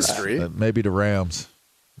recent Packers? history. Maybe the Rams.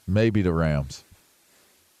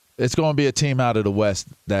 It's going to be a team out of the West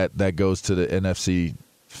that goes to the NFC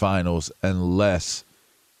Finals unless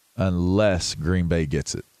Green Bay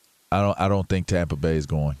gets it. I don't think Tampa Bay is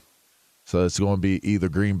going. So it's going to be either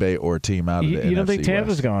Green Bay or a team out of the NFC You don't think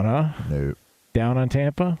Tampa's West. going, huh? No. Down on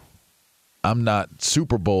Tampa? I'm not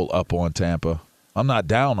Super Bowl up on Tampa. I'm not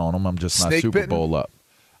down on them. I'm just not Snake Super bitten? Bowl up.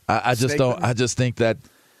 I just Snake don't. bitten? I just think that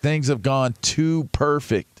things have gone too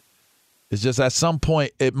perfect. It's just at some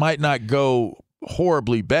point it might not go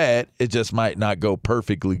horribly bad. It just might not go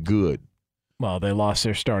perfectly good. Well, they lost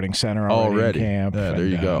their starting center already. In camp. Yeah, there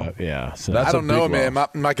you go. Yeah, so That's I don't a know, big man. loss.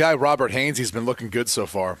 My guy Robert Haynes, he's been looking good so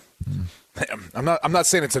far. I'm not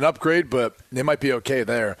saying it's an upgrade, but they might be okay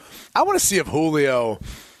there. I want to see if Julio,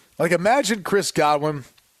 like, imagine Chris Godwin,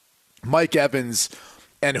 Mike Evans,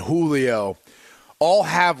 and Julio all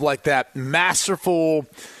have like that masterful.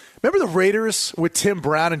 Remember the Raiders with Tim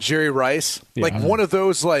Brown and Jerry Rice? Yeah. Like one of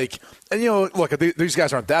those, like, and look, these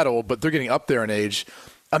guys aren't that old, but they're getting up there in age.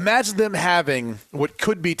 Imagine them having what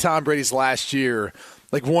could be Tom Brady's last year,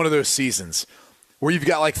 like one of those seasons where you've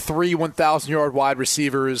got like 3 1,000-yard wide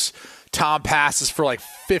receivers. Tom passes for like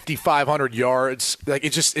 5,500 yards. Like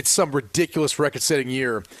it's some ridiculous record-setting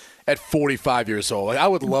year at 45 years old. Like I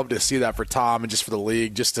would love to see that for Tom and just for the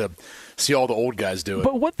league, just to see all the old guys do it.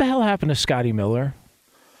 But what the hell happened to Scotty Miller?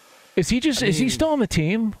 Is he still on the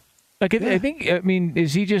team? Like I think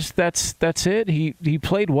is he just that's it? He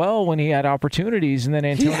played well when he had opportunities, and then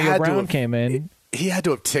Antonio Brown came in. He had to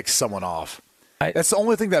have ticked someone off. That's the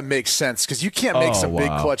only thing that makes sense, because you can't make some big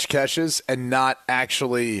clutch catches and not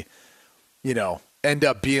actually, end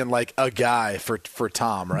up being like a guy for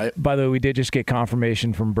Tom, right? By the way, we did just get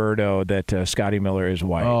confirmation from Birdo that Scotty Miller is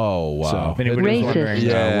white. Oh, wow. So if anybody's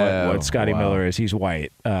wondering what Scotty Miller is, he's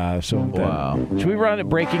white. Should we run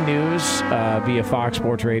breaking news via Fox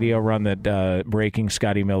Sports Radio? Run that breaking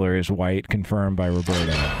Scotty Miller is white, confirmed by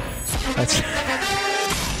Roberto. That's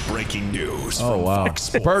Breaking news. Oh, wow.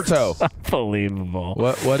 Berto. unbelievable.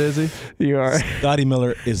 What is he? You are. Scotty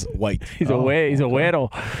Miller is white. He's a widow.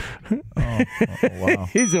 Wow.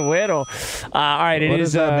 He's a widow. All right. What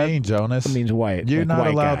does that mean, Jonas? It means white. You're like not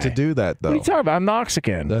white allowed guy. to do that, though. What are you talking about? I'm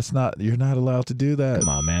Noxican. You're not allowed to do that. Come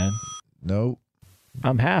on, man. No.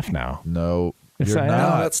 I'm half now. No. Yes, You're I am.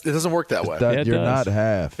 not. No, it doesn't work that way. it You're does. not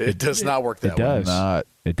half. It does not work that It way. does. Not.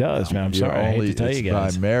 It does, man. I'm You're sorry. I hate to tell it's you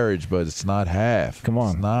guys. by marriage, but it's not half. Come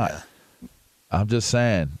on. It's not. I'm just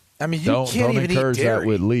saying. I mean, you Don't can't even encourage eat dairy. that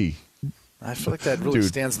with Lee. I feel like that really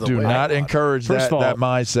stands in the Do way. not encourage First that, of all- that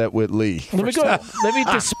mindset with Lee. Let me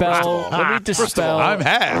dispel. I'm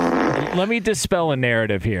half. Let me dispel a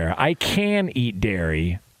narrative here. I can eat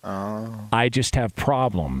dairy. I just have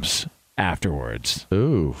problems afterwards.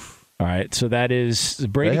 Ooh. All right, so that is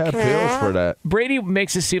Brady. They have pills for that. Brady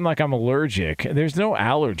makes it seem like I'm allergic. There's no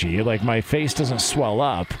allergy. Like my face doesn't swell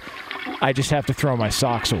up. I just have to throw my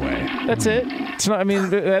socks away. That's it. It's not. I mean,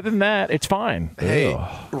 other than that, it's fine. Hey,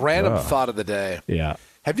 random thought of the day. Yeah.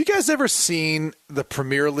 Have you guys ever seen the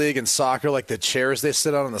Premier League in soccer, like the chairs they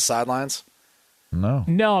sit on the sidelines? No.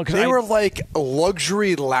 No, because they were like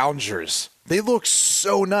luxury loungers. They look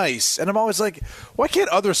so nice. And I'm always like, why can't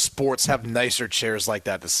other sports have nicer chairs like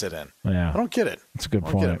that to sit in? Yeah. I don't get it. That's a good I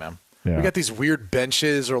don't point. get it, man. Yeah. We got these weird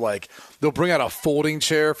benches, or like they'll bring out a folding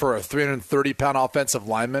chair for a 330-pound offensive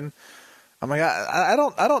lineman. I'm like, I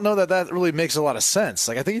don't know that really makes a lot of sense.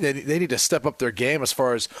 Like, I think they need to step up their game as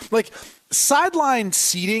far as like sideline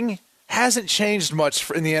seating hasn't changed much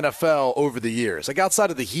in the NFL over the years. Like outside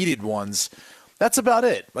of the heated ones, that's about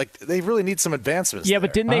it. Like they really need some advancements. Yeah, there.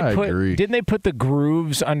 but didn't they put the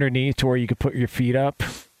grooves underneath to where you could put your feet up?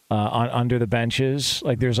 Under the benches,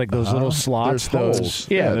 like there's like those little slots. There's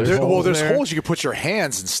holes. Yeah, there's holes you can put your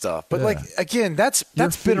hands and stuff. But like again, that's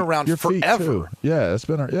been around forever. Yeah, it's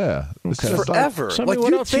been it's just forever. Like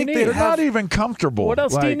you what think they're not even comfortable. What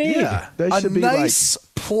else do you need? Yeah, they should a be nice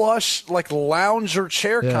plush like lounger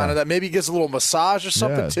chair kind of that maybe gives a little massage or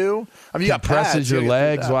something too. I mean, you got presses pads, your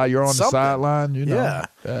legs while you're on the sideline. You know,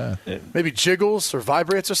 maybe jiggles or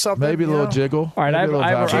vibrates or something. Maybe a little jiggle. All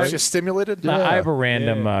right, keeps you stimulated. I have a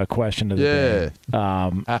random question of the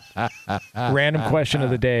day. Random question of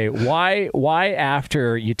the day. Why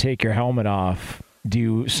after you take your helmet off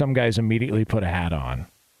do some guys immediately put a hat on?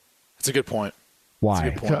 That's a good point.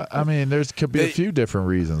 Why? I mean, could be a few different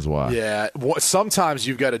reasons why. Yeah, sometimes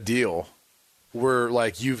you've got a deal where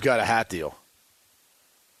like you've got a hat deal.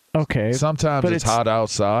 Okay. Sometimes it's hot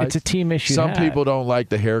outside. It's a team issue. Some people don't like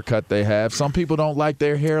the haircut they have. Some people don't like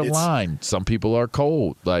their hairline. Some people are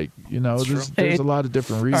cold. Like, there's a lot of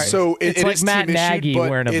different reasons. Right. So it's like Matt Nagy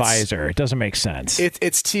wearing a visor. It doesn't make sense.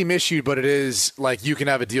 It's team issued, but it is like you can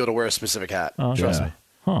have a deal to wear a specific hat. Trust me.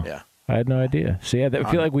 Huh. Yeah. I had no idea. So, I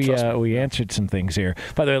feel like we answered some things here.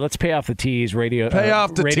 By the way, let's pay off the T's. Radio T's.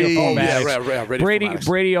 Formatics.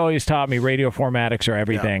 Brady always taught me radio formatics are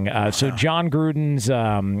everything. So John Gruden's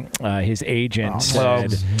his agent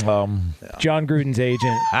said John Gruden's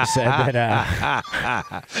agent said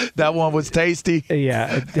that that one was tasty.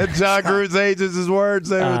 Yeah, John Gruden's agent's words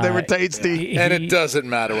they were tasty, and it doesn't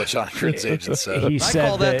matter what John Gruden's agent said. I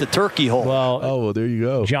call that the turkey hole. Well, there you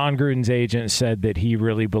go. John Gruden's agent said that he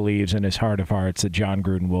really believes in his heart of hearts that John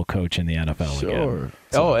Gruden will coach in the NFL again.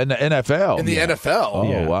 So, in the NFL. In the NFL.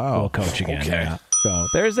 Oh, wow. Will coach again. Okay. Yeah. So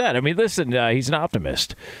there's that. I mean, listen, he's an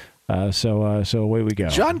optimist. So away we go.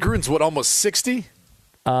 John Gruden's almost 60?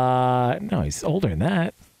 No, he's older than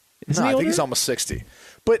that. Isn't he I older? think he's almost 60.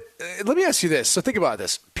 But let me ask you this. So think about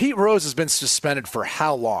this. Pete Rose has been suspended for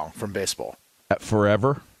how long from baseball?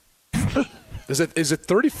 Forever. Is it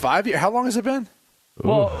 35 years? How long has it been?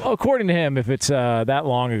 Well, according to him, if it's that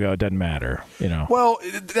long ago, it doesn't matter. Well,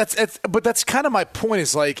 that's kind of my point.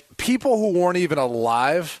 Is like people who weren't even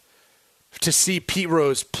alive to see Pete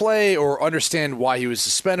Rose play or understand why he was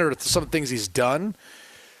suspended or some things he's done.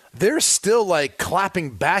 They're still like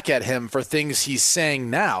clapping back at him for things he's saying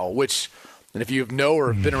now. Which, and if you know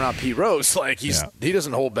or have been around Pete Rose, like he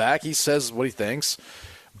doesn't hold back. He says what he thinks.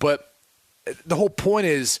 But the whole point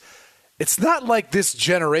is, it's not like this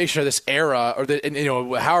generation or this era or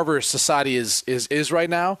however society is right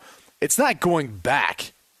now. It's not going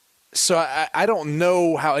back. So I don't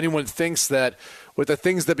know how anyone thinks that with the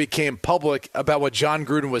things that became public about what John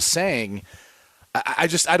Gruden was saying. I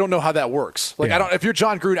don't know how that works. Like if you're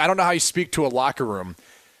John Gruden, I don't know how you speak to a locker room,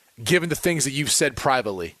 given the things that you've said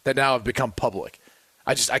privately that now have become public.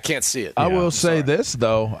 I can't see it. I will say this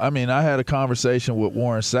though. I mean, I had a conversation with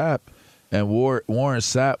Warren Sapp. And Warren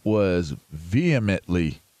Sapp was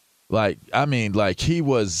vehemently, he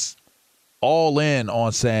was all in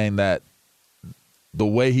on saying that the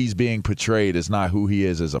way he's being portrayed is not who he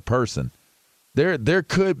is as a person. There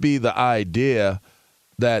could be the idea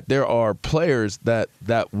that there are players that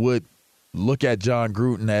would look at John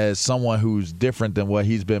Gruden as someone who's different than what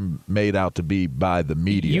he's been made out to be by the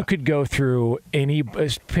media. You could go through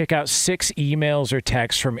pick out 6 emails or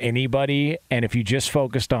texts from anybody, and if you just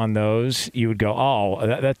focused on those, you would go, "Oh,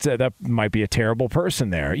 that might be a terrible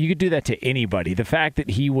person there." You could do that to anybody. The fact that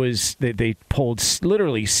they pulled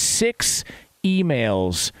literally 6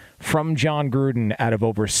 emails from John Gruden out of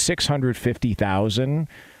over 650,000.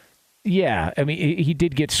 Yeah, I mean, he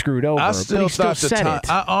did get screwed over. I still but thought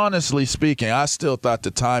honestly speaking, I still thought the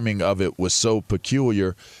timing of it was so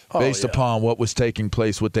peculiar based upon what was taking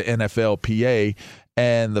place with the NFLPA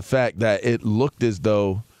and the fact that it looked as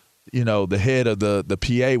though the head of the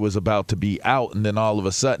PA was about to be out, and then all of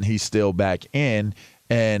a sudden he's still back in,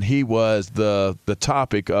 and he was the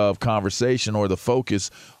topic of conversation or the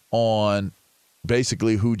focus on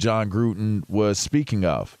basically who John Gruden was speaking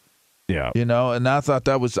of. Yeah. And I thought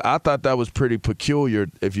that was pretty peculiar,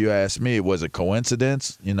 if you ask me. Was it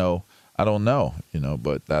coincidence? I don't know,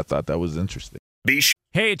 but I thought that was interesting.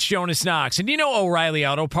 Hey, it's Jonas Knox, and O'Reilly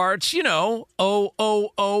Auto Parts,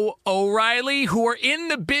 O'Reilly, who are in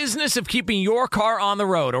the business of keeping your car on the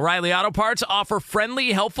road. O'Reilly Auto Parts offer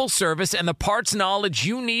friendly, helpful service and the parts knowledge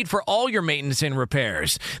you need for all your maintenance and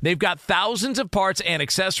repairs. They've got thousands of parts and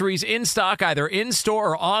accessories in stock, either in-store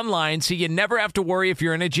or online, so you never have to worry if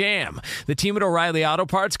you're in a jam. The team at O'Reilly Auto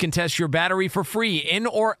Parts can test your battery for free in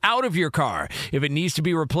or out of your car. If it needs to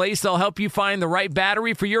be replaced, they'll help you find the right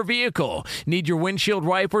battery for your vehicle. Need your windshield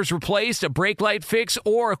wipers replaced, a brake light fix,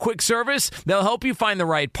 or a quick service? They'll help you find the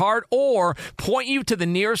right part or point you to the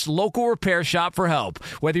nearest local repair shop for help.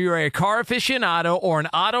 Whether you're a car aficionado or an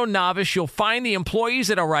auto novice, you'll find the employees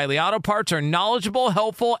at O'Reilly Auto Parts are knowledgeable,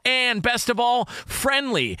 helpful, and best of all,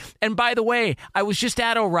 friendly. And by the way, I was just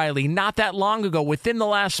at O'Reilly not that long ago, within the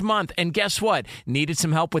last month, and guess what? Needed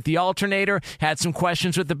some help with the alternator, had some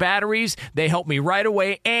questions with the batteries. They helped me right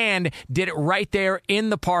away and did it right there in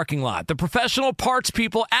the parking lot. The professional parts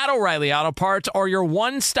people at O'Reilly Auto Parts are your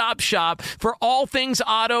one-stop shop for all things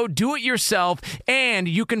auto, do-it-yourself, and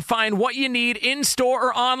you can find what you need in-store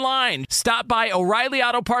or online. Stop by O'Reilly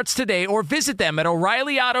Auto Parts today or visit them at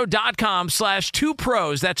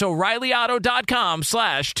O'ReillyAuto.com/2pros. That's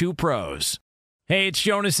O'ReillyAuto.com/2pros. Hey, it's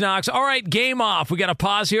Jonas Knox. All right, game off. We got to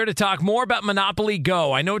pause here to talk more about Monopoly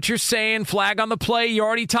Go. I know what you're saying. Flag on the play. You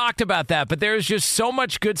already talked about that, but there's just so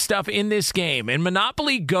much good stuff in this game. In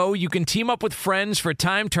Monopoly Go, you can team up with friends for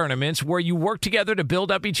time tournaments where you work together to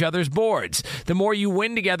build up each other's boards. The more you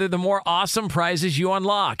win together, the more awesome prizes you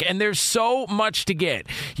unlock. And there's so much to get.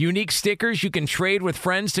 Unique stickers you can trade with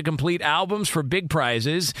friends to complete albums for big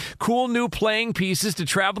prizes. Cool new playing pieces to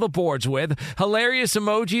travel the boards with. Hilarious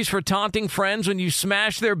emojis for taunting friends when you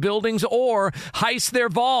smash their buildings or heist their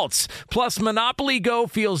vaults. Plus, Monopoly Go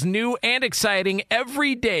feels new and exciting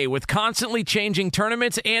every day with constantly changing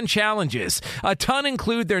tournaments and challenges. A ton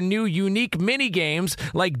include their new unique mini games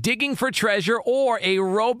like digging for treasure or a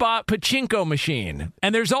robot pachinko machine.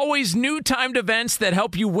 And there's always new timed events that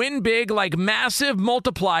help you win big, like massive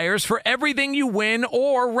multipliers for everything you win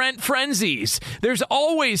or rent frenzies. There's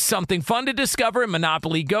always something fun to discover in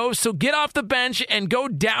Monopoly Go, so get off the bench and go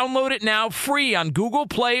download it now free on Google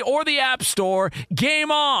Play or the App Store. Game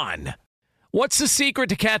on! What's the secret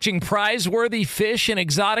to catching prize-worthy fish in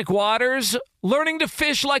exotic waters? Learning to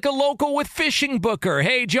fish like a local with Fishing Booker.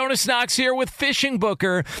 Hey, Jonas Knox here with Fishing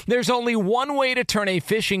Booker. There's only one way to turn a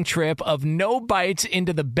fishing trip of no bites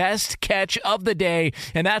into the best catch of the day,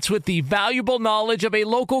 and that's with the valuable knowledge of a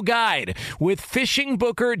local guide. With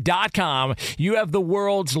FishingBooker.com, you have the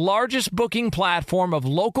world's largest booking platform of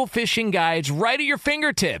local fishing guides right at your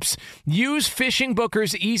fingertips. Use Fishing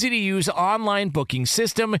Booker's easy-to-use online booking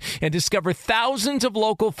system and discover thousands of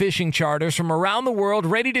local fishing charters from around the world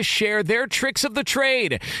ready to share their tricks of the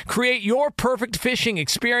trade. Create your perfect fishing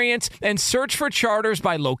experience and search for charters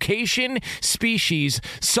by location, species,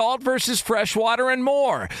 salt versus freshwater, and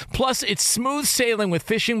more. Plus, it's smooth sailing with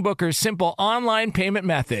Fishing Booker's simple online payment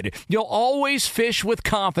method. You'll always fish with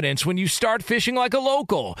confidence when you start fishing like a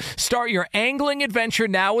local. Start your angling adventure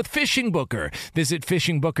now with Fishing Booker. Visit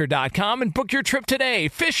FishingBooker.com and book your trip today.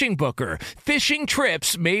 Fishing Booker. Fishing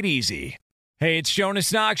trips made easy. Hey, it's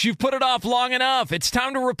Jonas Knox. You've put it off long enough. It's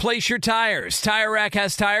time to replace your tires. Tire Rack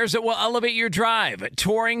has tires that will elevate your drive.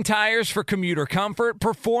 Touring tires for commuter comfort,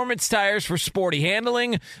 performance tires for sporty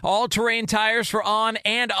handling, all-terrain tires for on-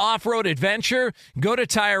 and off-road adventure. Go to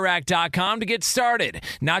TireRack.com to get started.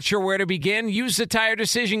 Not sure where to begin? Use the Tire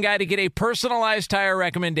Decision Guide to get a personalized tire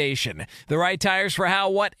recommendation. The right tires for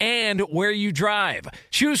how, what, and where you drive.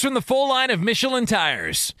 Choose from the full line of Michelin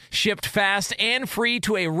tires. Shipped fast and free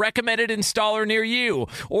to a recommended installer near you,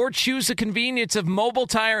 or choose the convenience of mobile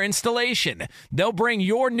tire installation. They'll bring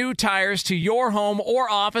your new tires to your home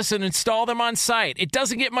or office and install them on site. It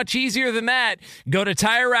doesn't get much easier than that. Go to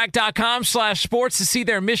TireRack.com/sports to see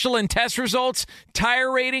their Michelin test results,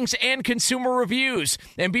 tire ratings, and consumer reviews.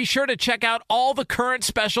 And be sure to check out all the current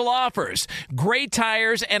special offers. Great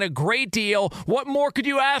tires and a great deal. What more could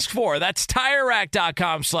you ask for? That's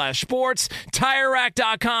TireRack.com/sports.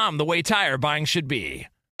 TireRack.com, the way tire buying should be.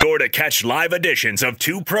 Sure to catch live editions of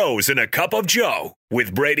Two Pros and a Cup of Joe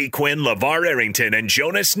with Brady Quinn, LeVar Arrington, and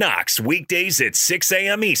Jonas Knox weekdays at 6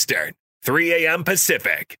 a.m. Eastern, 3 a.m.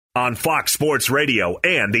 Pacific on Fox Sports Radio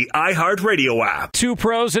and the iHeartRadio app. Two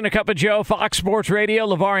pros and a cup of Joe, Fox Sports Radio.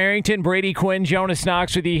 LeVar Arrington, Brady Quinn, Jonas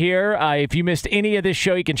Knox with you here. If you missed any of this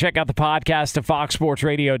show, you can check out the podcast at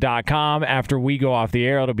foxsportsradio.com. After we go off the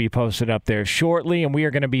air, it'll be posted up there shortly, and we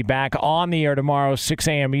are going to be back on the air tomorrow, 6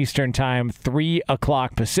 a.m. Eastern Time, 3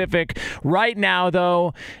 o'clock Pacific. Right now,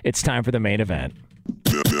 though, it's time for the main event.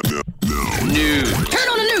 News. Turn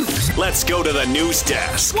on the news. Let's go to the news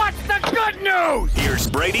desk. What's the good news? Here's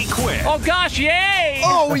Brady Quinn. Oh, gosh, yay!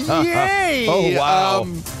 Oh, yay! Oh, wow.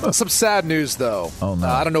 Some sad news, though. Oh, no.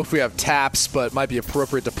 I don't know if we have taps, but it might be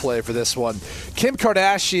appropriate to play for this one. Kim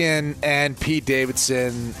Kardashian and Pete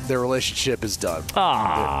Davidson, their relationship is done.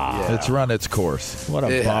 Ah, It's run its course. what a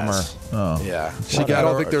It bummer. has. Oh. Yeah. She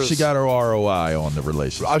got her ROI on the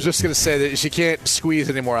relationship. I was just going to say that she can't squeeze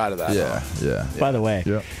any more out of that. Yeah. By the way,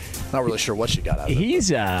 Not really sure what she got out of it. he's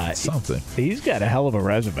Something. he's got a hell of a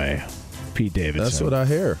resume, Pete Davidson. That's what I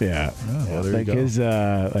hear. Yeah. Well, there Like you go. his,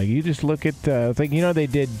 like you just look at, they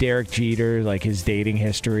did Derek Jeter, like his dating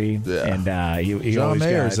history, Yeah. and he John always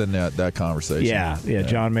Mayer's got, in that conversation. yeah.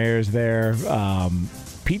 John Mayer's there.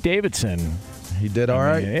 Pete Davidson, He did all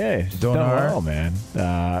right. yeah, he's Doing done all right. well,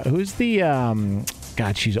 man. Who's the?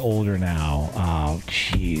 God, she's older now. Oh,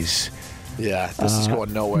 jeez. Yeah, this is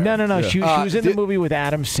going nowhere. No. Yeah. She was in the did- movie with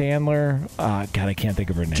Adam Sandler. God, I can't think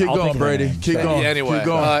of her name. Keep I'll going, think of her Brady. name. Keep going. Yeah, anyway, Keep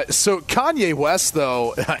going. so Kanye West,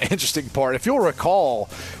 though, interesting part. If you'll recall,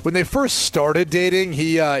 when they first started dating,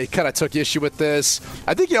 he kind of took issue with this.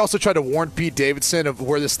 I think he also tried to warn Pete Davidson of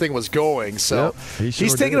where this thing was going. So Yep, he sure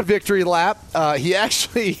he's taking did. a victory lap. He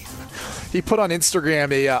actually he put on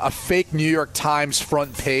Instagram a fake New York Times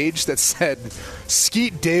front page that said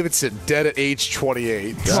Skeet Davidson dead at age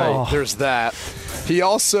 28. So there's that. He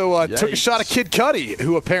also took a shot at Kid Cudi,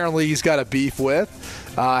 who apparently he's got a beef with.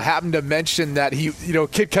 Happened to mention that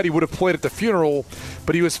Kid Cudi would have played at the funeral,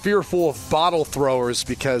 but he was fearful of bottle throwers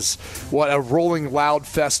because a Rolling Loud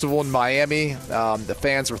festival in Miami, the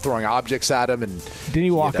fans were throwing objects at him, and Didn't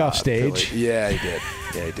he walk off stage? Yeah, he did.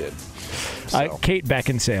 Yeah, he did. So. Kate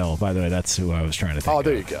Beckinsale, by the way, that's who I was trying to think of.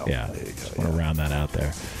 There you go. Yeah, There you go, just want to round that out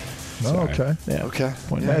there. Oh, okay. Yeah. Okay.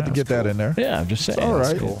 Pointing I that had to out. get that in there. Yeah, I'm just saying. all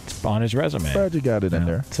That's right. cool. It's on his resume. Glad you got it in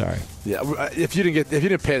there. Sorry. Yeah, if you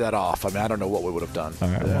didn't pay that off, I mean, I don't know what we would have done. All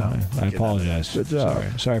right. Well, I apologize. Good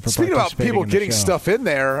job. Sorry for Speaking about participating people in the getting show. stuff in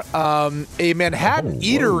there, a Manhattan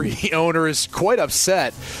eatery owner is quite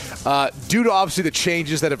upset due to obviously the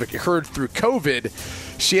changes that have occurred through COVID.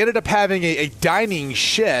 She ended up having a dining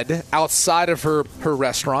shed outside of her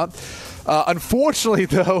restaurant. Unfortunately,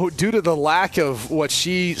 though, due to the lack of what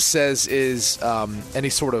she says is any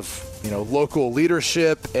sort of local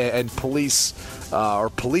leadership and police or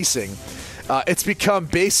policing, it's become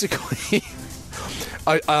basically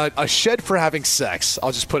a shed for having sex.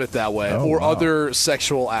 I'll just put it that way, other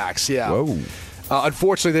sexual acts. Yeah. Whoa.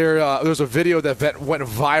 Unfortunately, there's a video that went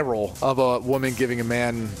viral of a woman giving a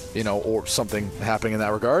man, or something happening in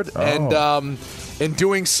that regard. Oh. And in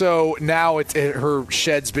doing so, now her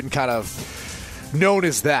shed's been kind of known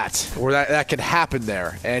as that, or that can happen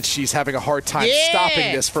there. And she's having a hard time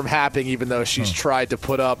stopping this from happening, even though she's tried to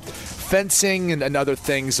put up fencing and other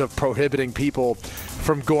things of prohibiting people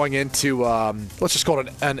from going into, let's just call it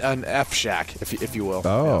an F shack, if you will.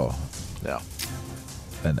 Oh. Yeah.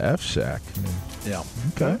 An F shack. Yeah.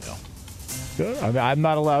 Okay. Yeah. Good. I mean, I'm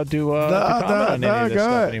not allowed to comment on any of this go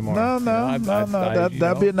stuff ahead. anymore. No.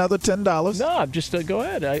 That'd be another $10. No, I'm just go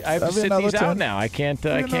ahead. I have to That'd be sit another these out 10. now. I can't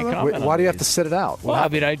comment. Why on do you have to these. sit it out? Well, I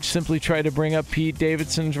mean, I simply try to bring up Pete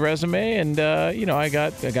Davidson's resume, and I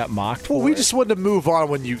got mocked. Well, for we it. just wanted to move on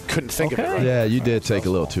when you couldn't think of it. Okay. Right? Yeah, you did take a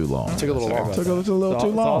little too long. Took a little long. Took a little too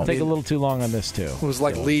I'll long. take a little too long on this too. It was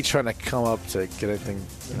like Lee trying to come up to get anything.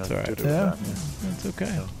 That's all right. Yeah. That's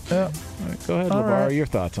okay. Yeah. All right, go ahead, All LeVar. right. Your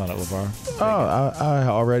thoughts on it, LeVar? Oh, I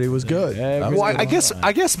already was good. Yeah, Well, I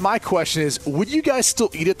guess my question is, would you guys still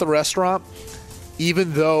eat at the restaurant,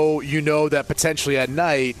 even though you know that potentially at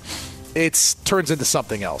night it turns into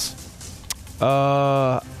something else?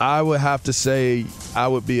 I would have to say I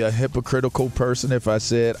would be a hypocritical person if I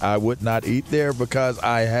said I would not eat there, because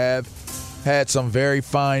I have had some very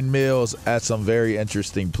fine meals at some very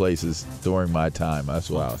interesting places during my time. That's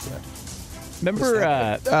what I'll say. Remember,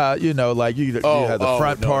 Like you have the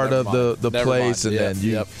front part of the Never place, mind. and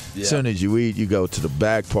then as soon as you eat, you go to the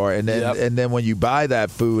back part, and then when you buy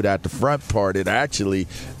that food at the front part, it actually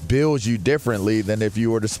bills you differently than if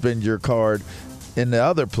you were to spend your card in the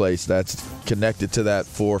other place that's connected to that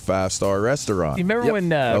 4 or 5-star restaurant. You remember when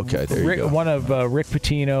one of Rick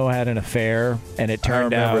Pitino had an affair, and it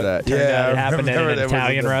turned out it happened at an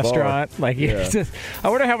Italian restaurant? Like, I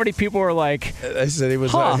wonder how many people were like, they said he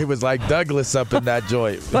was like Douglas up in that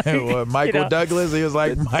joint. Like, Michael Douglas. He was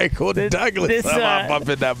like Michael Douglas up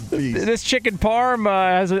in that piece. This chicken parm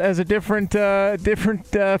has a different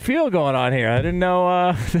feel going on here. I didn't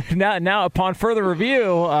know. Now upon further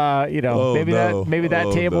review, maybe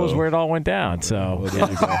that table is where it all went down. So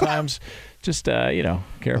sometimes, just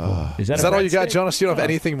careful. Is that all you got, Jonas? You don't have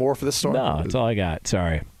anything more for this story? No, that's all I got.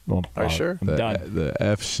 Sorry. Well, are you sure? I'm done. The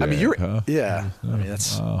F shit. I mean, yeah. I mean, that's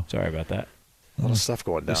sorry about that. A lot of stuff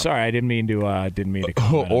going down. Sorry, I didn't mean to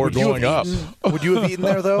comment. Or going up. Would you have eaten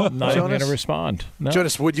there, though, I'm not even going to respond. No.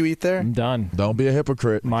 Jonas, would you eat there? I'm done. Don't be a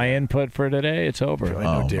hypocrite. My input for today, it's over.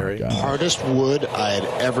 No dairy. Hardest wood I had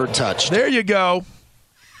ever touched. There you go.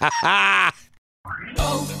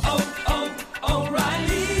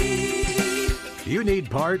 O'Reilly. You need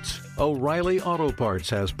parts? O'Reilly Auto Parts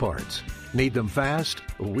has parts. Need them fast?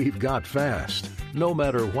 We've got fast. No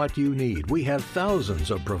matter what you need, we have thousands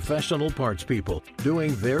of professional parts people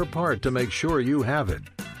doing their part to make sure you have it.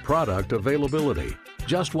 Product availability.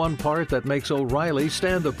 Just one part that makes O'Reilly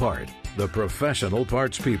stand apart. The professional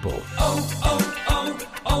parts people.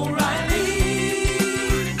 O'Reilly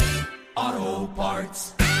Auto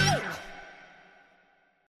Parts.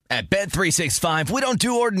 At Bet365, we don't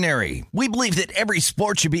do ordinary. We believe that every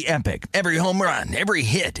sport should be epic. Every home run, every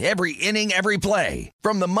hit, every inning, every play.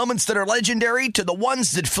 From the moments that are legendary to the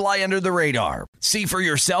ones that fly under the radar. See for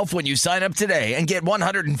yourself when you sign up today and get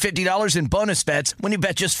 $150 in bonus bets when you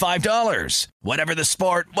bet just $5. Whatever the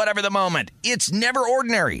sport, whatever the moment, it's never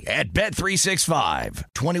ordinary at Bet365.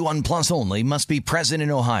 21 plus only. Must be present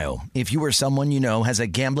in Ohio. If you or someone you know has a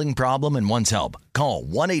gambling problem and wants help, call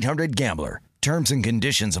 1-800-GAMBLER. Terms and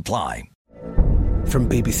conditions apply. From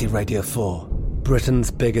BBC Radio 4,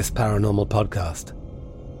 Britain's biggest paranormal podcast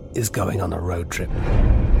is going on a road trip.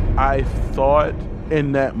 I thought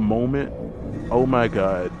in that moment, oh my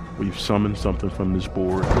God, we've summoned something from this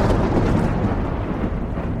board.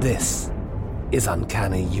 This is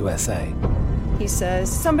Uncanny USA. He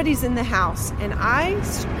says, somebody's in the house, and I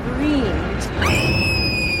screamed.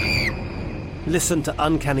 Listen to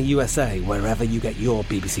Uncanny USA wherever you get your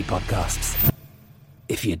BBC podcasts,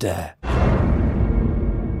 if you dare.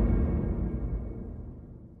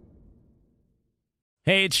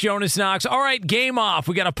 Hey, it's Jonas Knox. All right, game off.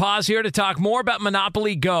 We got to pause here to talk more about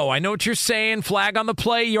Monopoly Go. I know what you're saying, flag on the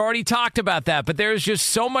play. You already talked about that, but there's just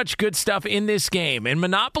so much good stuff in this game. In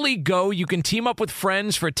Monopoly Go, you can team up with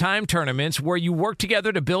friends for time tournaments where you work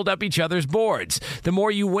together to build up each other's boards. The more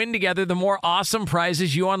you win together, the more awesome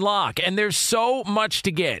prizes you unlock. And there's so much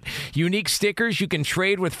to get. Unique stickers you can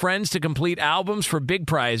trade with friends to complete albums for big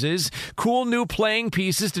prizes. Cool new playing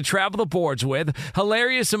pieces to travel the boards with.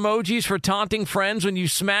 Hilarious emojis for taunting friends when you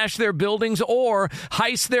smash their buildings or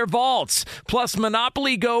heist their vaults. Plus,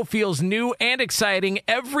 Monopoly Go feels new and exciting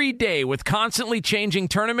every day with constantly changing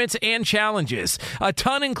tournaments and challenges. A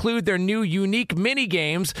ton include their new unique mini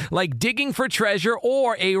games like digging for treasure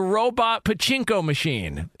or a robot pachinko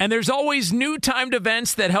machine. And there's always new timed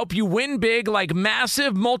events that help you win big, like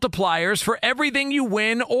massive multipliers for everything you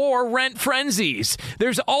win or rent frenzies.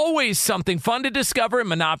 There's always something fun to discover in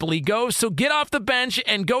Monopoly Go, so get off the bench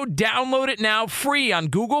and go download it now free on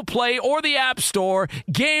Google Play or the App Store.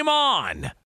 Game on!